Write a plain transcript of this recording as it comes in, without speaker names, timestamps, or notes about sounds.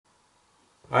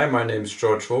Hi, my name is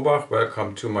George Hobach.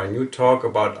 Welcome to my new talk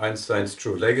about Einstein's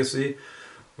true legacy,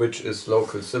 which is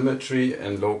local symmetry,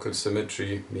 and local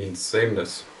symmetry means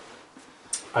sameness.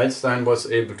 Einstein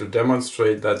was able to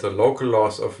demonstrate that the local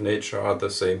laws of nature are the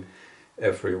same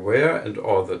everywhere and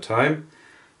all the time,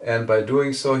 and by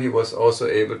doing so he was also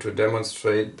able to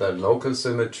demonstrate that local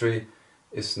symmetry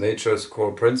is nature's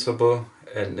core principle,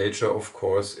 and nature, of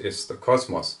course, is the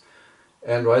cosmos.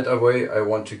 And right away I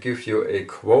want to give you a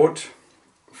quote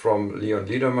from Leon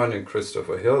Lederman and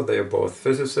Christopher Hill. They are both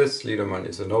physicists. Lederman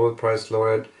is a Nobel Prize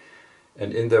laureate,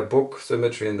 and in their book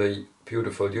Symmetry in the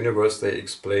Beautiful Universe they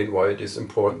explain why it is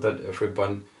important that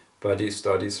everybody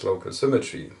studies local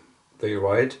symmetry. They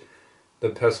write, "The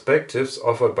perspectives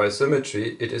offered by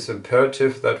symmetry, it is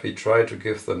imperative that we try to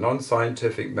give the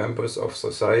non-scientific members of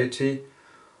society,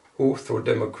 who through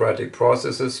democratic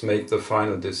processes make the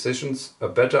final decisions, a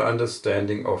better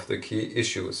understanding of the key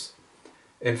issues.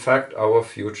 In fact, our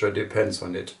future depends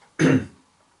on it."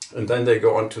 And then they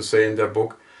go on to say in their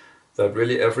book that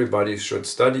really everybody should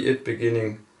study it,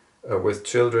 beginning with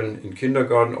children in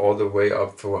kindergarten all the way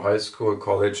up through high school,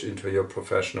 college, into your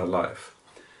professional life.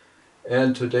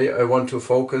 And today I want to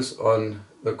focus on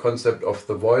the concept of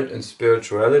the void in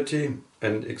spirituality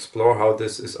and explore how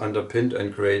this is underpinned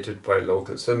and created by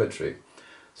local symmetry.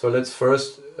 So let's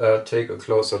first take a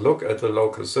closer look at the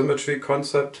local symmetry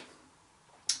concept.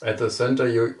 At the center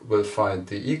you will find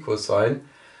the equal sign,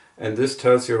 and this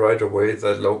tells you right away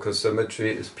that local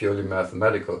symmetry is purely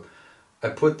mathematical. I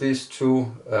put these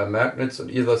two magnets on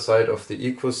either side of the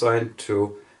equal sign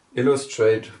to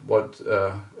illustrate what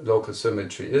local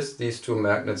symmetry is. These two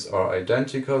magnets are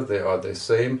identical, they are the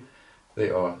same,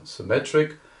 they are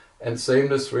symmetric, and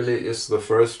sameness really is the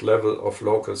first level of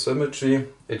local symmetry.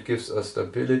 It gives us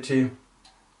stability,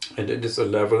 and it is a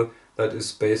level that is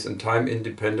space and time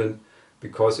independent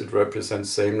because it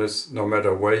represents sameness no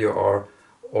matter where you are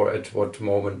or at what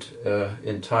moment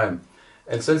in time.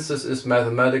 And since this is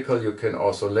mathematical, you can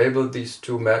also label these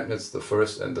two magnets, the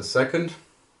first and the second.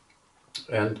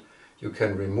 And you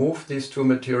can remove these two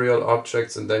material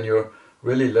objects, and then you're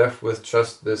really left with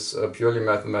just this purely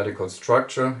mathematical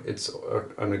structure. It's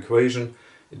an equation.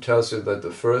 It tells you that the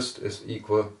first is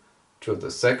equal to the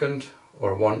second,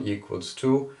 or 1 equals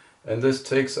 2. And this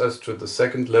takes us to the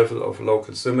second level of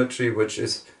local symmetry, which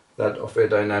is that of a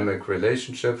dynamic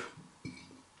relationship,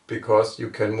 because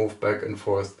you can move back and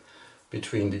forth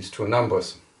between these two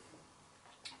numbers.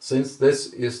 Since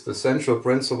this is the central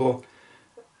principle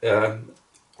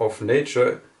of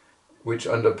nature, which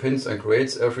underpins and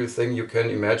creates everything, you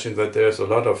can imagine that there's a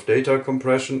lot of data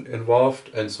compression involved,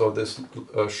 and so this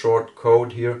short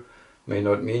code here may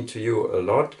not mean to you a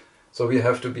lot. So we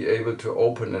have to be able to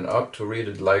open it up to read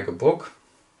it like a book,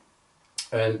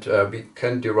 and we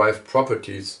can derive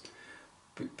properties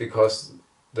because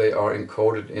they are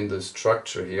encoded in the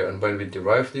structure here, and when we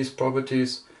derive these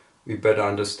properties we better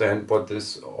understand what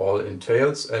this all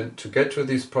entails. And to get to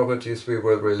these properties we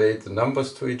will relate the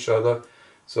numbers to each other.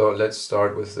 So let's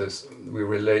start with this. We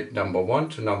relate number 1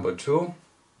 to number 2,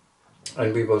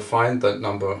 and we will find that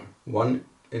number 1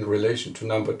 in relation to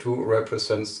number 2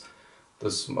 represents the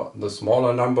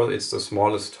smaller number. It's the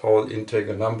smallest whole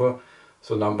integer number.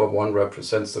 So number 1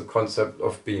 represents the concept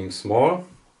of being small,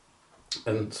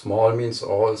 and small means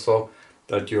also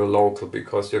that you're local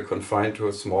because you're confined to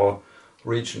a small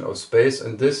region of space.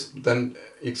 And this then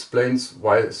explains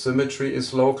why symmetry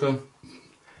is local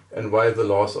and why the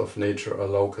laws of nature are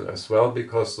local as well,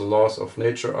 because the laws of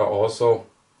nature are also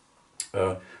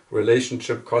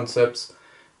relationship concepts,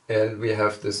 and we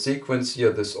have this sequence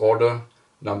here, this order.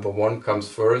 Number 1 comes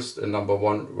first, and number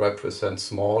 1 represents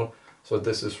small. So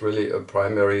this is really a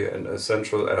primary and a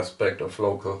central aspect of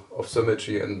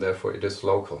symmetry, and therefore it is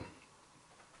local.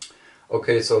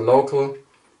 Okay, so local,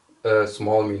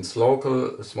 small means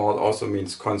local. Small also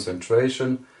means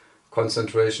concentration.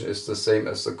 Concentration is the same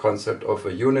as the concept of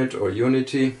a unit or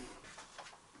unity.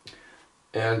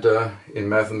 And in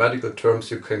mathematical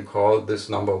terms you can call this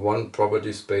number 1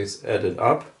 property space added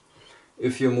up.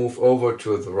 If you move over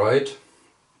to the right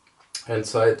hand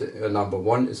side, number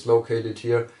 1 is located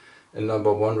here, and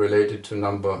number 2 related to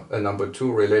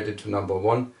number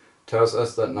 1 tells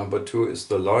us that number 2 is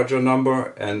the larger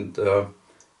number, and the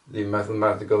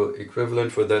mathematical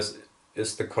equivalent for this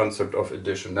is the concept of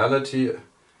additionality.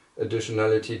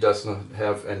 Additionality does not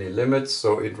have any limits,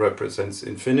 so it represents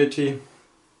infinity.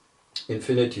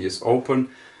 Infinity is open.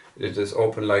 It is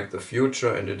open like the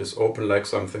future, and it is open like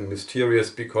something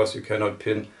mysterious because you cannot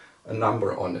pin a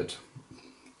number on it.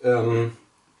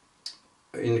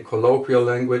 In colloquial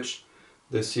language,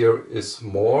 this here is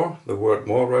more. The word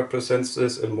more represents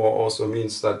this, and more also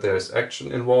means that there is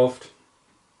action involved.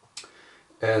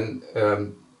 and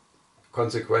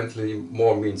consequently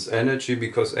more means energy,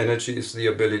 because energy is the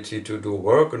ability to do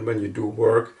work, and when you do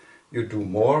work you do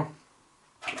more.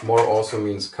 More also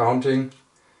means counting,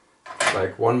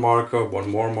 like one marker, one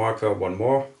more marker, one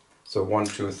more, so 1,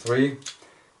 2, 3.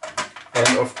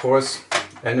 And of course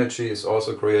energy is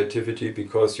also creativity,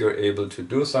 because you're able to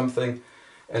do something.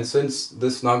 And since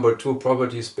this number 2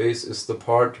 property space is the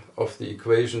part of the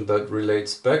equation that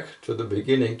relates back to the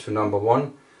beginning, to number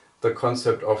 1, the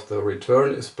concept of the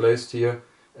return is placed here,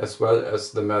 as well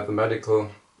as the mathematical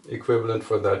equivalent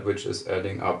for that, which is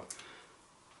adding up.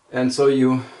 And so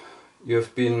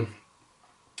you've been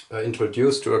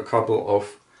introduced to a couple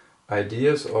of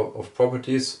ideas of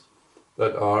properties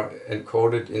that are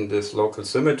encoded in this local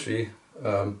symmetry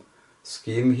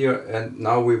scheme here, and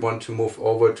now we want to move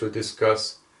over to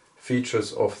discuss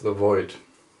features of the void.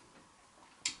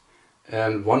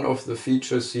 And one of the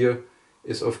features here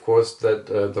is of course that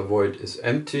the void is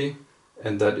empty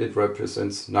and that it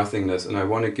represents nothingness. And I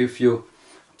want to give you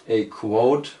a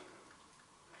quote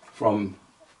from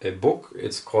a book.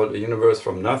 It's called A Universe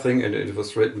from Nothing, and it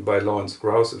was written by Lawrence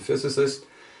Krauss, a physicist.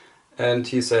 And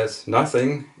he says,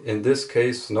 "Nothing, in this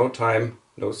case no time,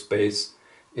 no space,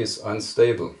 is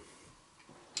unstable."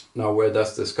 Now where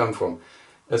does this come from?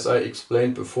 As I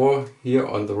explained before, here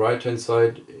on the right hand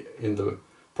side in the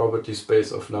property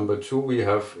space of number 2 we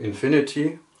have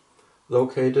infinity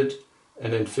located,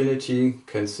 and infinity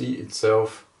can see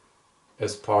itself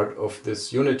as part of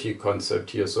this unity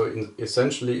concept here. So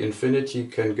essentially infinity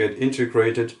can get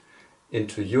integrated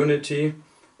into unity,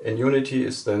 and unity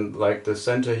is then like the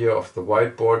center here of the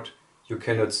whiteboard. You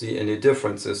cannot see any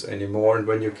differences anymore, and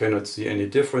when you cannot see any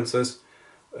differences,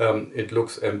 it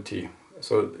looks empty.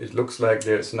 So it looks like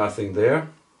there's nothing there.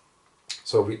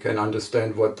 So we can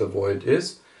understand what the void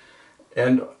is.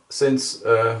 And since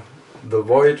the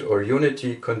void or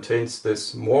unity contains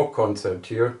this more concept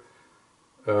here,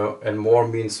 and more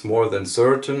means more than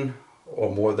certain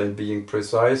or more than being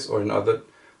precise, or in other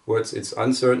words it's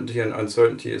uncertainty, and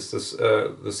uncertainty is this,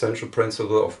 the central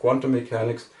principle of quantum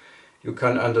mechanics, you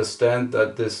can understand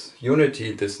that this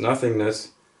unity, this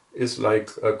nothingness, is, like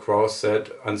Krauss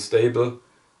said, unstable,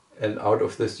 and out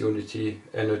of this unity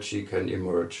energy can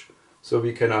emerge. So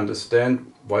we can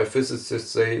understand why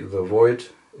physicists say the void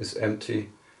is empty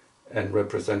and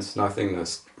represents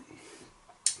nothingness.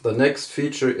 The next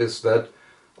feature is that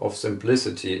of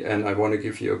simplicity, and I want to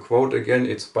give you a quote again.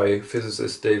 It's by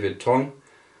physicist David Tong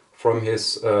from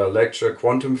his lecture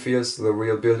Quantum Fields, the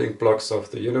Real Building Blocks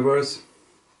of the Universe.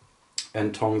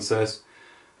 And Tong says,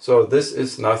 "So this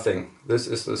is nothing. This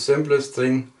is the simplest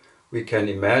thing we can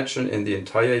imagine in the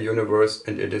entire universe,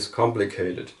 and it is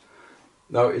complicated."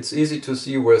 Now it's easy to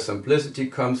see where simplicity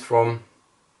comes from.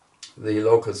 The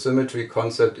local symmetry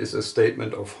concept is a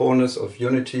statement of wholeness, of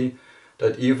unity,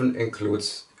 that even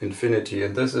includes infinity.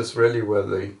 And this is really where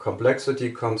the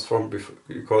complexity comes from,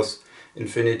 because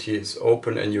infinity is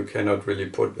open and you cannot really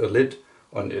put a lid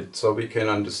on it. So we can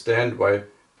understand why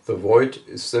the void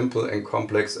is simple and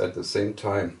complex at the same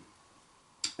time.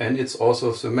 And it's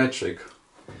also symmetric.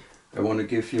 I want to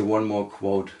give you one more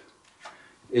quote.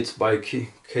 It's by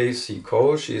K.C.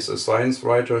 Cole. She is a science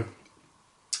writer,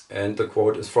 and the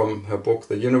quote is from her book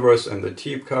The Universe and the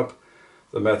Teacup,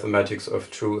 The Mathematics of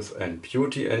Truth and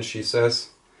Beauty, and she says,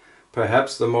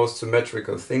 "Perhaps the most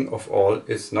symmetrical thing of all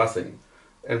is nothing."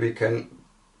 And we can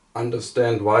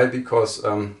understand why, because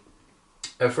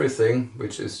everything,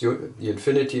 which is the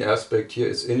infinity aspect here,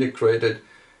 is integrated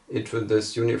into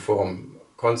this uniform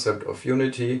concept of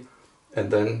unity,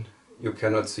 and then you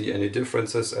cannot see any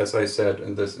differences, as I said,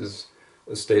 and this is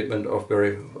a statement of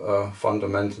very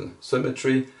fundamental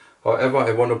symmetry. However,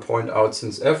 I want to point out,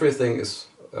 since everything is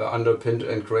underpinned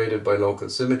and created by local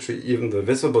symmetry, even the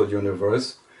visible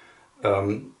universe,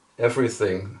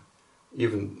 everything,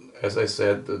 even as I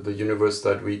said, the universe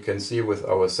that we can see with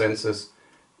our senses,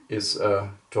 is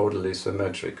totally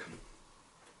symmetric.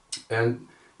 And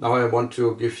now I want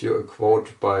to give you a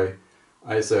quote by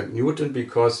Isaac Newton,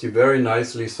 because he very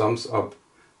nicely sums up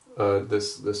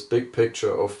this big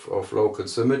picture of local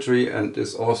symmetry, and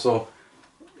this also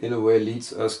in a way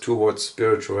leads us towards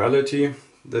spirituality.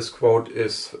 This quote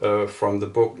is from the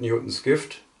book Newton's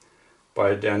Gift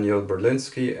by Daniel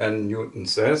Berlinski, and Newton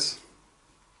says,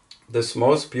 "This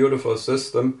most beautiful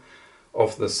system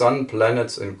of the sun,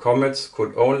 planets and comets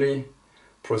could only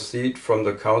proceed from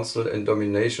the counsel and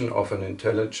domination of an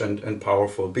intelligent and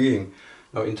powerful being."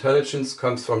 Now intelligence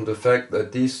comes from the fact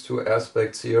that these two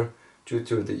aspects here, due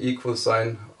to the equal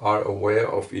sign, are aware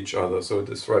of each other. So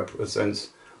this represents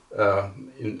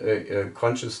in a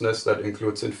consciousness that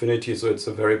includes infinity, so it's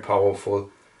a very powerful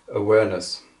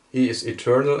awareness. He is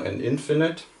eternal and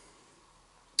infinite,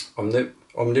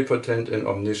 omnipotent and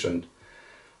omniscient.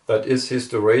 That is, his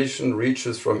duration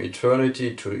reaches from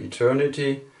eternity to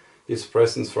eternity, his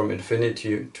presence from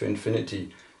infinity to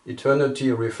infinity.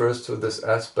 Eternity refers to this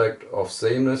aspect of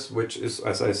sameness, which is,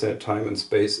 as I said, time and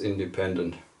space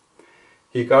independent.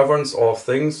 He governs all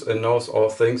things and knows all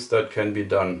things that can be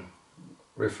done,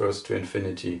 refers to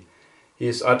infinity. He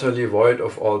is utterly void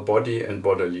of all body and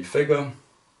bodily figure.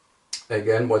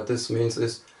 Again, what this means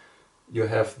is you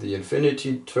have the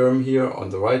infinity term here on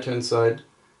the right hand side,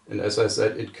 and as I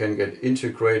said, it can get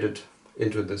integrated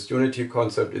into this unity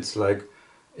concept. It's like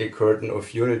a curtain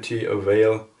of unity, a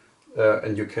veil,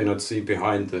 and you cannot see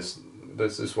behind this.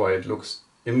 This is why it looks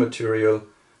immaterial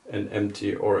and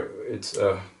empty, or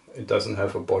it doesn't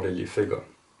have a bodily figure.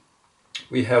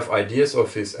 We have ideas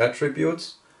of his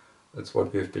attributes. That's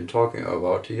what we've been talking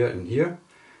about here and here.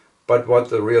 But what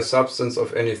the real substance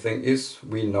of anything is,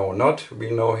 we know not.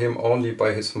 We know him only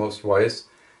by his most wise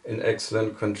and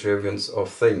excellent contrivance of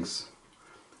things.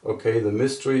 Okay, the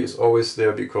mystery is always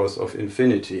there because of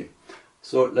infinity.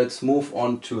 So let's move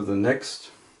on to the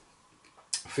next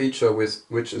feature,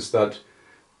 which is that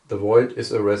the void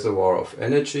is a reservoir of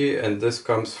energy, and this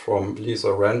comes from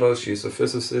Lisa Randall. She's a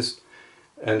physicist,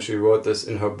 and she wrote this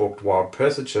in her book Warp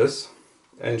Passages,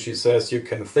 and she says you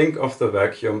can think of the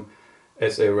vacuum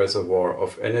as a reservoir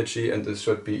of energy, and this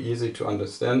should be easy to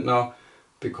understand now,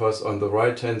 because on the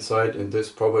right hand side in this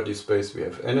property space we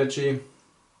have energy,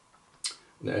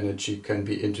 and energy can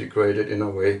be integrated in a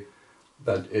way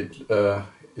that it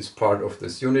is part of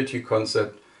this unity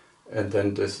concept, and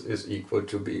then this is equal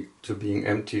to being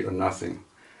empty or nothing.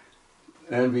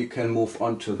 And we can move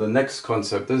on to the next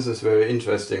concept. This is very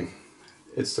interesting.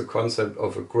 It's the concept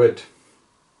of a grid.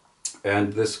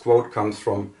 And this quote comes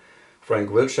from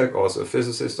Frank Wilczek, also a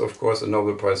physicist, of course, a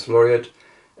Nobel Prize laureate,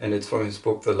 and it's from his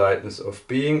book The Lightness of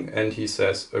Being. And he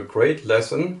says, a great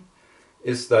lesson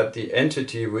is that the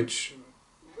entity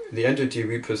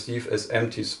we perceive as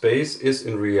empty space is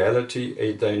in reality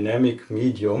a dynamic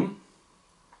medium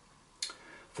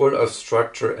full of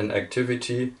structure and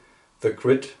activity, the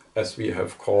grid as we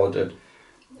have called it.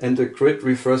 And the grid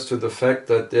refers to the fact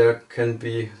that there can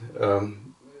be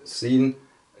seen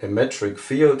a metric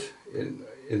field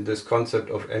in this concept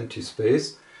of empty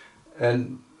space,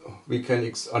 and we can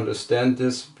understand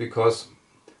this because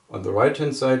on the right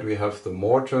hand side we have the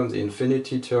more term, the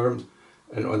infinity term,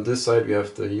 and on this side we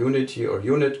have the unity or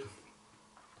unit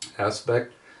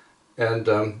aspect, and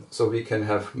so we can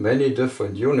have many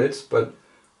different units, but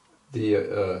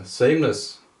the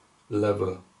sameness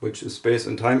level, which is space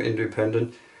and time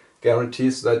independent,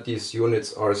 guarantees that these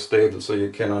units are stable. So you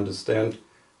can understand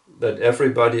that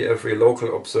every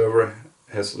local observer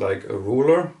has like a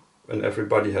ruler, and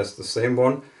everybody has the same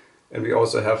one, and we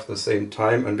also have the same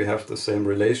time, and we have the same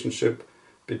relationship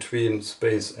between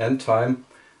space and time.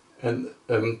 And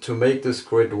to make this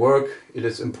grid work, it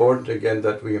is important again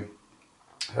that we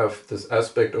have this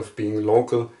aspect of being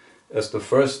local as the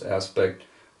first aspect,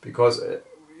 because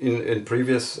in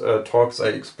previous talks I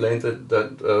explained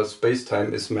that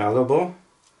space-time is malleable.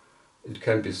 It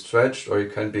can be stretched or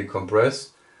it can be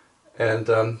compressed, and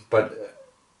but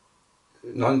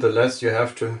nonetheless you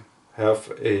have to have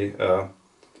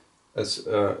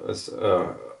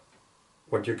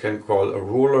what you can call a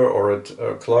ruler or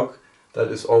a clock that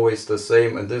is always the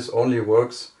same, and this only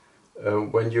works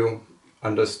when you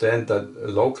understand that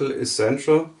local is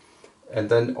central, and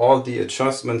then all the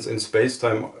adjustments in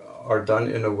space-time are done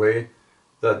in a way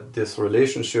that this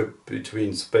relationship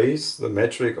between space, the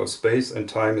metric of space and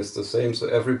time, is the same. So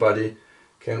everybody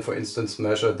can, for instance,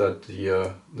 measure that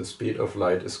the speed of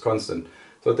light is constant.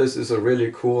 So this is a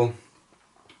really cool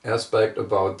aspect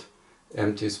about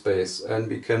empty space. And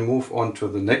we can move on to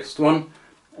the next one,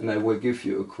 and I will give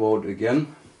you a quote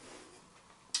again.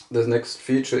 The next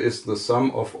feature is the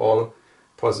sum of all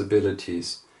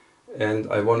possibilities.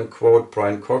 And I want to quote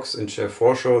Brian Cox and Jeff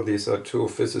Forshaw. These are two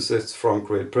physicists from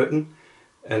Great Britain,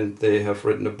 and they have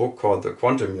written a book called The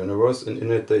Quantum Universe, and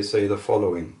in it they say the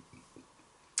following: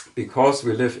 because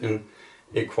we live in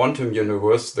a quantum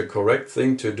universe, the correct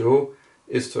thing to do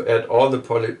is to add all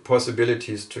the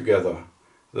possibilities together.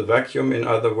 The vacuum, in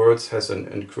other words, has an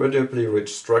incredibly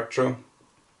rich structure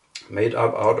made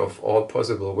up out of all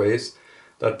possible ways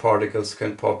that particles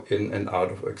can pop in and out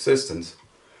of existence.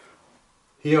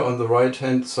 Here on the right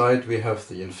hand side we have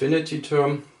the infinity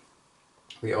term.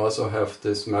 We also have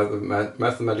this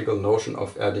mathematical notion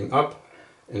of adding up,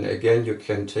 and again you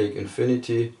can take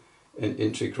infinity and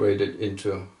integrate it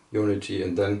into unity,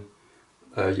 and then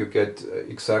you get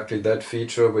exactly that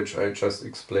feature which I just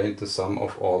explained, the sum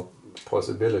of all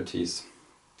possibilities.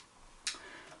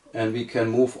 and we can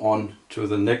move on to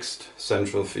the next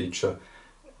central feature.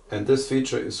 And this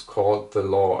feature is called the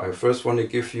law. I first want to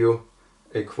give you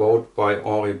a quote by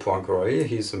Henri Poincaré.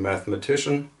 He's a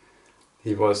mathematician.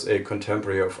 He was a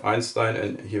contemporary of Einstein,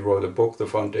 and he wrote a book, The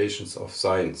Foundations of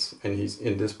Science. And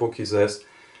in this book he says,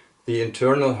 "The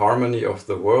internal harmony of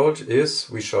the world is,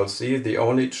 we shall see, the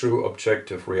only true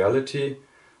objective reality.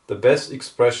 The best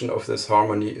expression of this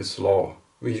harmony is law.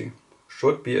 We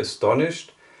should be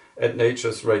astonished at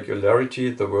nature's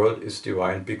regularity. The world is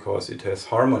divine because it has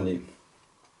harmony."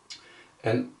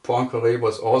 And Poincaré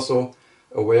was also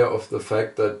aware of the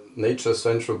fact that nature's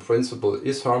central principle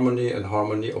is harmony, and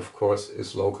harmony, of course,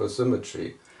 is local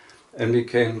symmetry. And we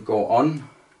can go on,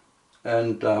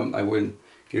 and I will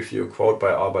give you a quote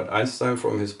by Albert Einstein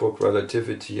from his book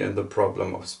Relativity and the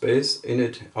Problem of Space. In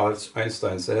it,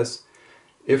 Einstein says,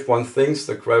 "If one thinks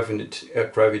the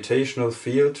gravitational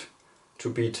field to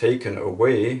be taken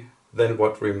away, then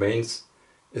what remains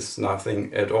is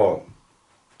nothing at all."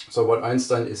 So what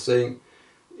Einstein is saying,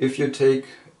 if you take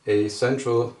a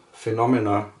central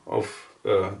phenomena of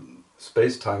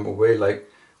space-time away, like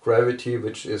gravity,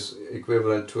 which is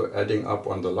equivalent to adding up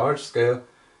on the large scale,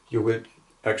 you will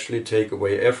actually take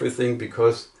away everything,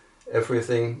 because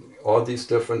everything, all these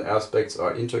different aspects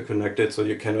are interconnected, so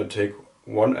you cannot take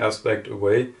one aspect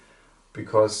away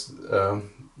because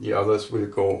the others will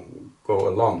go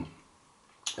along.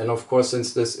 And of course,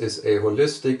 since this is a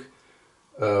holistic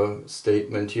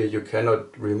statement here, you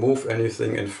cannot remove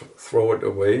anything and throw it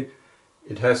away.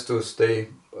 It has to stay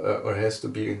or has to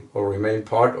be or remain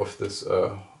part of this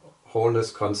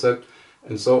wholeness concept.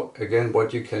 And so again,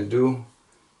 what you can do,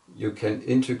 you can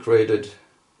integrate it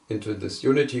into this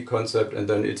unity concept, and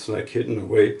then it's like hidden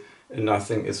away and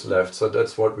nothing is left. So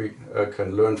that's what we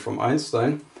can learn from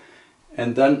Einstein.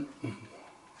 And then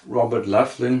Robert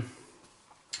Laughlin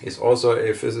is also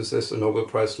a physicist, a Nobel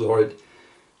Prize laureate.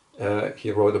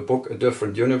 He wrote a book, A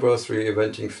Different Universe,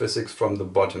 Reinventing Physics from the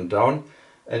Bottom Down.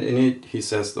 And in it he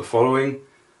says the following: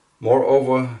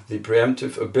 "Moreover, the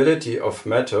preemptive ability of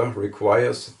matter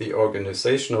requires the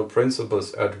organizational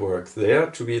principles at work there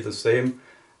to be the same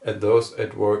as those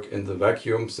at work in the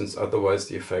vacuum, since otherwise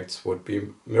the effects would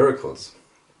be miracles."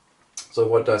 So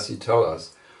what does he tell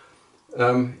us?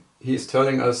 He's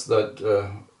telling us that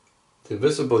the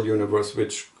visible universe,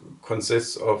 which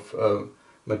consists of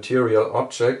material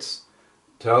objects,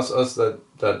 tells us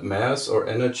that mass or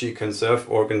energy can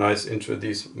self-organize into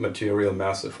these material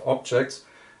massive objects.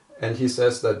 And he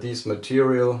says that these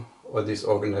material or these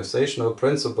organizational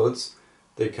principles,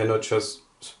 they cannot just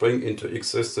spring into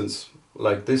existence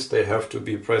like this. They have to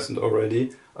be present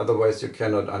already, otherwise you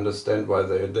cannot understand why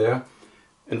they're there.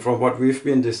 And from what we've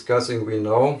been discussing, we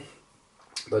know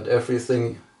that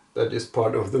everything that is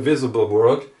part of the visible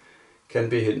world can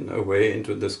be hidden away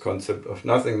into this concept of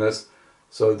nothingness.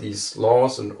 So these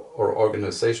laws or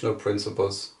organizational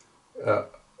principles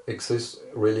exist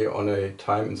really on a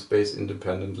time and space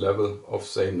independent level of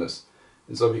sameness.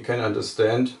 And so we can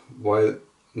understand why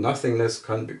nothingness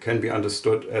can be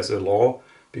understood as a law,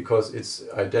 because it's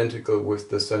identical with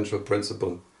the central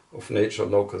principle of nature,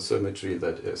 local symmetry,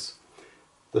 that is.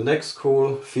 The next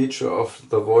cool feature of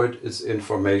the void is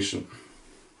information.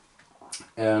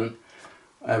 And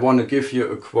I want to give you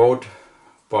a quote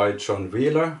by John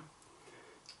Wheeler,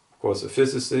 of course a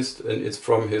physicist, and it's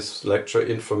from his lecture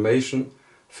Information,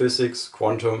 Physics,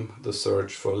 Quantum, the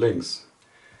Search for Links.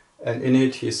 And in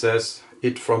it he says,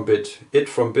 "It from bit. It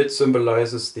from bit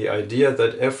symbolizes the idea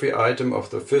that every item of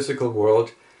the physical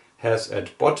world has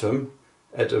at bottom,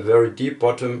 at a very deep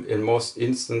bottom in most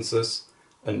instances,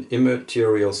 an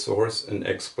immaterial source and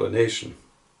explanation."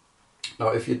 Now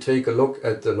if you take a look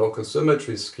at the local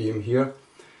symmetry scheme here,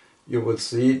 you will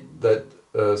see that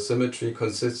symmetry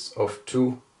consists of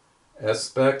two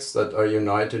aspects that are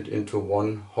united into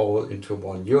one whole, into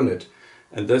one unit.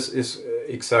 And this is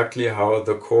exactly how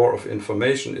the core of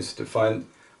information is defined.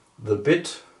 The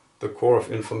bit, the core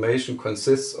of information,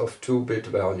 consists of two bit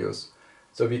values.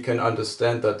 So we can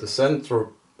understand that the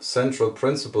central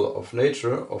principle of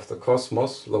nature, of the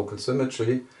cosmos, local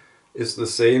symmetry, is the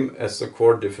same as the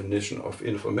core definition of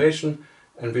information.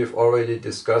 And we've already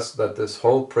discussed that this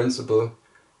whole principle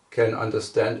can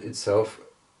understand itself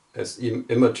as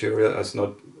immaterial, as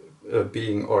not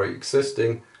being or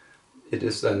existing. It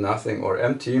is then nothing or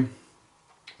empty.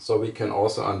 So we can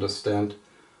also understand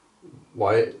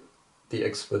why the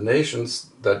explanations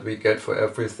that we get for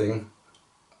everything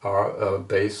are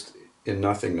based in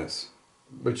nothingness,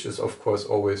 which is of course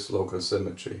always local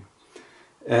symmetry.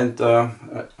 And I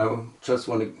just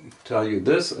want to tell you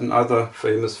this. Another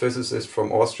famous physicist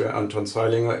from Austria, Anton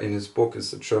Zeilinger, in his book,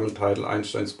 is the German title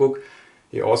Einstein's book,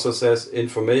 He also says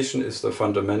information is the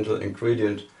fundamental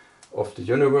ingredient of the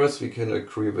universe. We can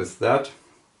agree with that.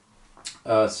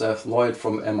 Seth Lloyd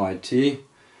from MIT,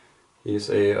 he's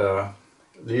a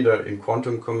leader in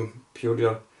quantum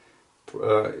computer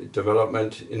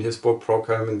development. In his book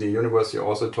Programming the Universe, he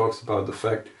also talks about the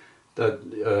fact that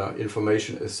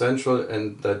information is central,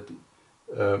 and that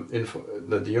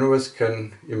that the universe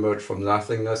can emerge from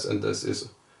nothingness, and this is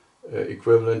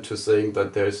equivalent to saying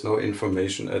that there is no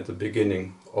information at the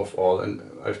beginning of all, and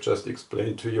I've just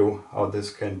explained to you how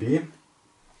this can be.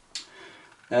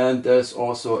 And there's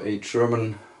also a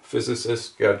German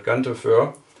physicist, Gerd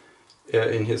Gantefer,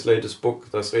 in his latest book,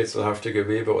 Das rätselhafte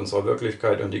Gewebe unserer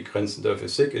Wirklichkeit und die Grenzen der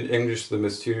Physik, in English, The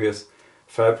Mysterious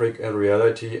Fabric and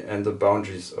Reality and the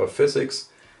Boundaries of Physics.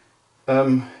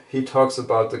 He talks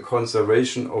about the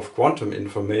conservation of quantum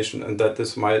information, and that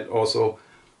this might also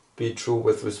be true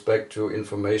with respect to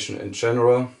information in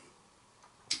general.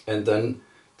 And then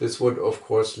this would of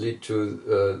course lead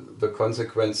to the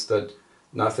consequence that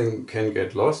nothing can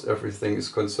get lost, everything is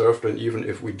conserved, and even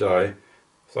if we die,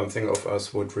 something of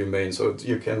us would remain. So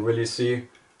you can really see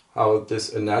how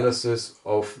this analysis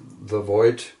of the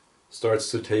void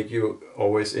starts to take you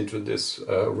always into this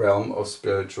realm of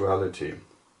spirituality.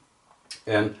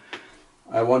 And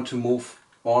I want to move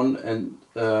on and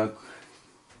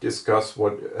discuss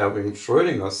what Erwin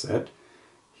Schrödinger said.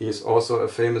 He is also a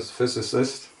famous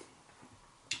physicist,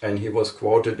 and he was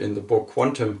quoted in the book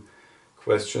Quantum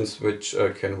Questions, which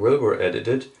Ken Wilber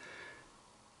edited.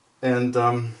 And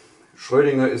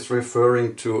Schrödinger is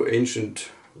referring to ancient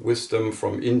wisdom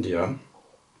from India.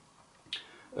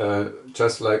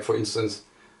 Just like, for instance,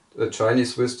 the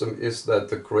Chinese wisdom is that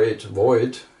the great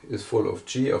void is full of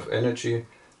Qi, of energy.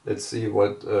 Let's see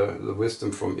what the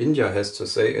wisdom from India has to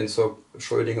say. And so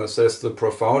Schrödinger says the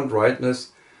profound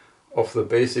rightness of the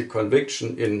basic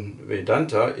conviction in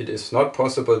Vedanta, it is not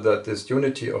possible that this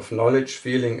unity of knowledge,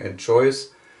 feeling and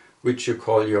choice, which you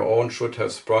call your own, should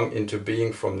have sprung into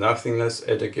being from nothingness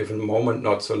at a given moment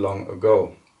not so long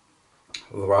ago.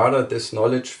 Rather, this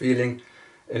knowledge, feeling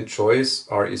and choice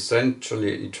are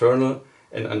essentially eternal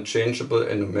and unchangeable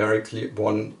and numerically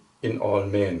one in all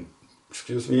men.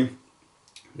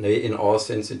 Nay, in all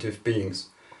sensitive beings.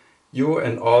 You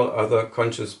and all other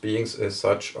conscious beings as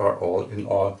such are all in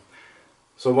all.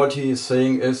 So what he is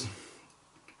saying is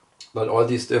that all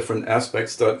these different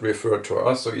aspects that refer to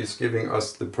us, so he's giving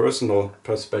us the personal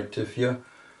perspective here,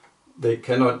 they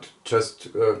cannot just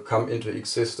come into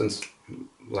existence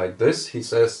like this. He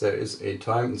says there is a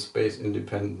time and space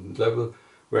independent level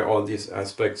where all these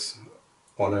aspects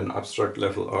on an abstract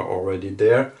level are already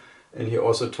there. And he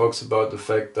also talks about the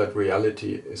fact that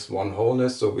reality is one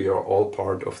wholeness, so we are all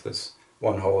part of this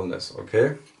one wholeness,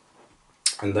 okay?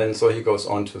 And then so he goes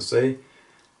on to say,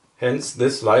 hence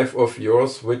this life of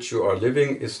yours which you are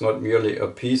living is not merely a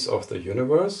piece of the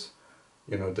universe,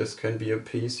 you know, this can be a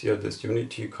piece here, this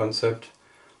unity concept,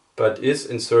 but is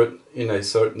in a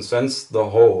certain sense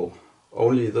the whole.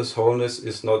 Only this wholeness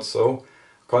is not so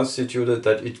constituted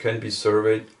that it can be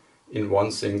surveyed in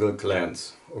one single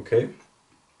glance, okay?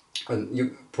 And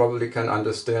you probably can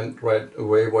understand right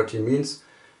away what he means.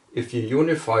 If you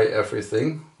unify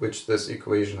everything, which this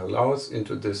equation allows,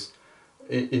 into this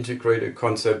integrated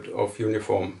concept of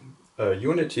uniform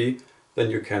unity, then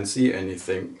you can't see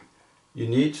anything. You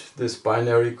need this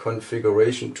binary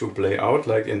configuration to play out,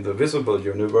 like in the visible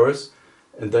universe,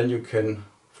 and then you can,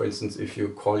 for instance, if you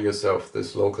call yourself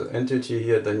this local entity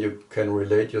here, then you can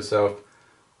relate yourself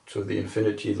to the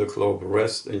infinity, the global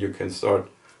rest, and you can start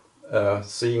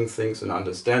seeing things and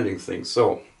understanding things.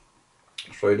 So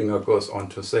Schrödinger goes on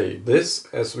to say, this,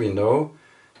 as we know,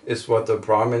 is what the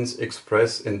Brahmins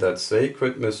express in that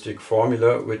sacred mystic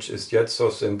formula, which is yet so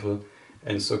simple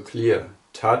and so clear.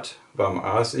 Tat Vam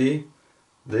Asi,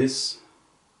 this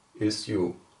is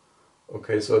you.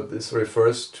 Okay, so this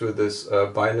refers to this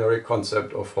binary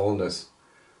concept of wholeness,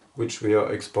 which we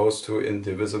are exposed to in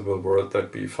the visible world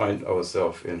that we find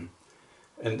ourselves in.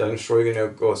 And then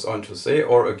Schrödinger goes on to say,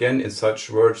 or again in such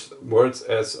words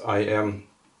as I am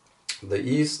the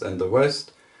East and the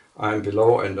West, I am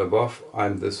below and above, I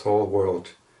am this whole world.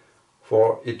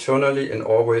 For eternally and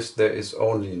always there is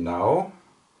only now,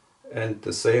 and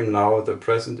the same now, the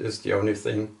present is the only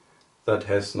thing that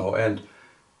has no end.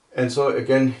 And so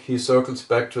again he circles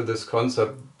back to this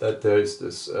concept that there is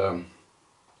this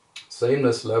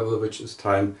sameness level, which is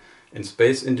time and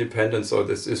space independent, so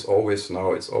this is always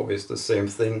now, it's always the same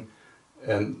thing,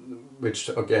 and which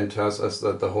again tells us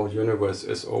that the whole universe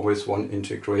is always one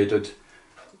integrated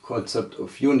concept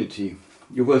of unity.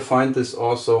 You will find this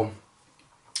also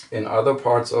in other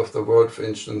parts of the world, for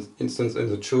instance in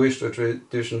the Jewish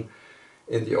tradition,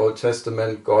 in the Old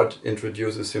Testament, God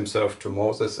introduces himself to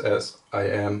Moses as I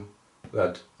am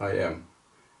that I am.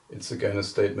 It's again a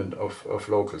statement of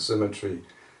local symmetry.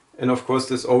 And of course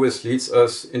this always leads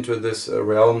us into this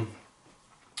realm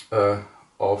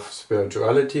of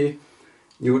spirituality.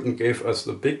 Newton gave us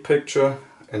the big picture,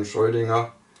 and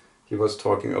Schrödinger, he was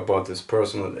talking about this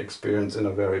personal experience in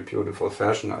a very beautiful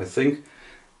fashion, I think.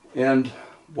 And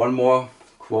one more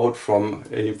quote from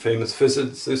a famous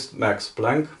physicist, Max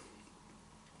Planck.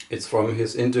 It's from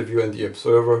his interview in The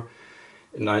Observer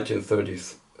in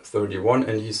 1931,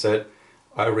 and he said,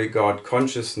 I regard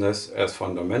consciousness as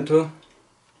fundamental,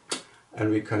 and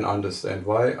we can understand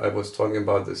why. I was talking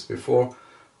about this before.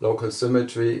 Local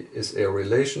symmetry is a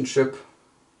relationship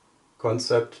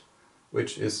concept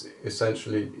which is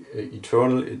essentially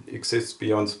eternal. It exists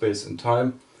beyond space and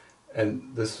time,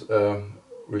 and this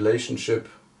relationship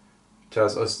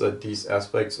tells us that these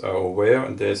aspects are aware,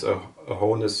 and there's a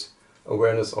wholeness,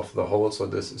 awareness of the whole, so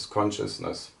this is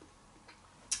consciousness.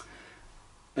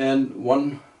 And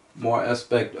one more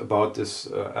aspect about this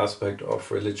aspect of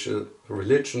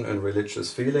religion and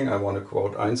religious feeling, I want to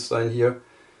quote Einstein here.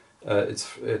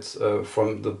 It's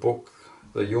from the book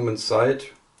The Human Side,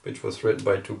 which was written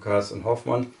by Tukas and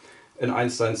Hoffman. And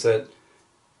Einstein said,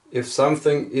 if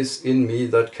something is in me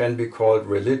that can be called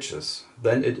religious,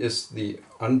 then it is the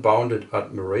unbounded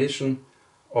admiration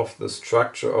of the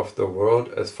structure of the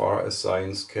world as far as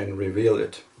science can reveal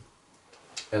it.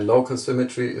 And local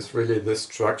symmetry is really this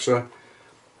structure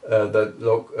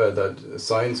that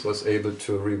science was able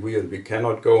to reveal. We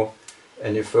cannot go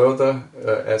any further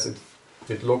as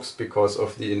it looks because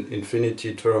of the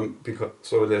infinity term,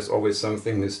 so there's always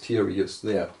something mysterious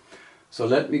there. So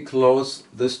let me close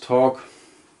this talk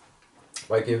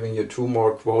by giving you two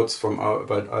more quotes from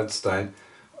Albert Einstein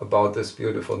about this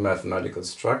beautiful mathematical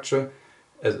structure.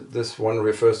 This one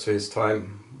refers to the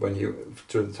time when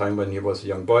he was a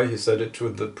young boy. He said it to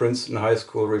the Princeton High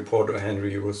School reporter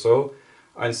Henry Rousseau.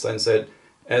 Einstein said,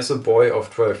 as a boy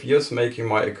of 12 years making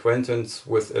my acquaintance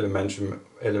with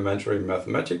elementary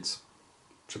mathematics,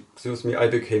 I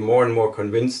became more and more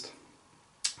convinced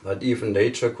that even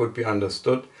nature could be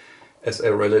understood as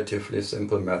a relatively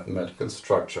simple mathematical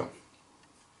structure.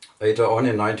 Later on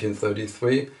in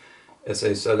 1933, as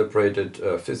a celebrated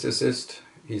physicist,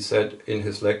 he said in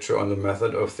his lecture on the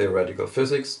method of theoretical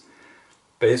physics,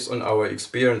 based on our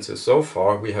experiences so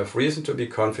far, we have reason to be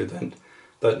confident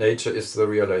that nature is the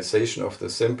realization of the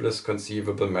simplest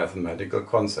conceivable mathematical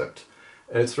concept.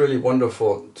 And it's really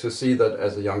wonderful to see that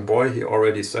as a young boy he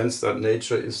already sensed that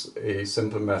nature is a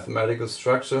simple mathematical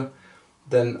structure.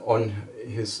 Then on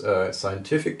his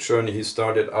scientific journey he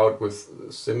started out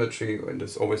with symmetry, and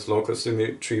it's always local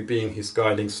symmetry being his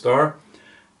guiding star.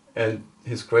 And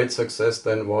his great success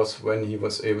then was when he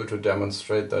was able to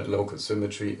demonstrate that local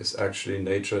symmetry is actually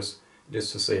nature's, it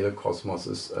is to say the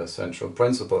cosmos's central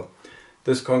principle.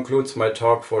 This concludes my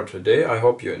talk for today. I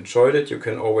hope you enjoyed it. You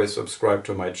can always subscribe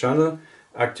to my channel,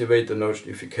 activate the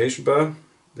notification bell.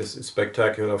 This is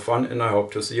spectacular fun, and I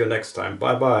hope to see you next time.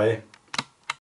 Bye bye.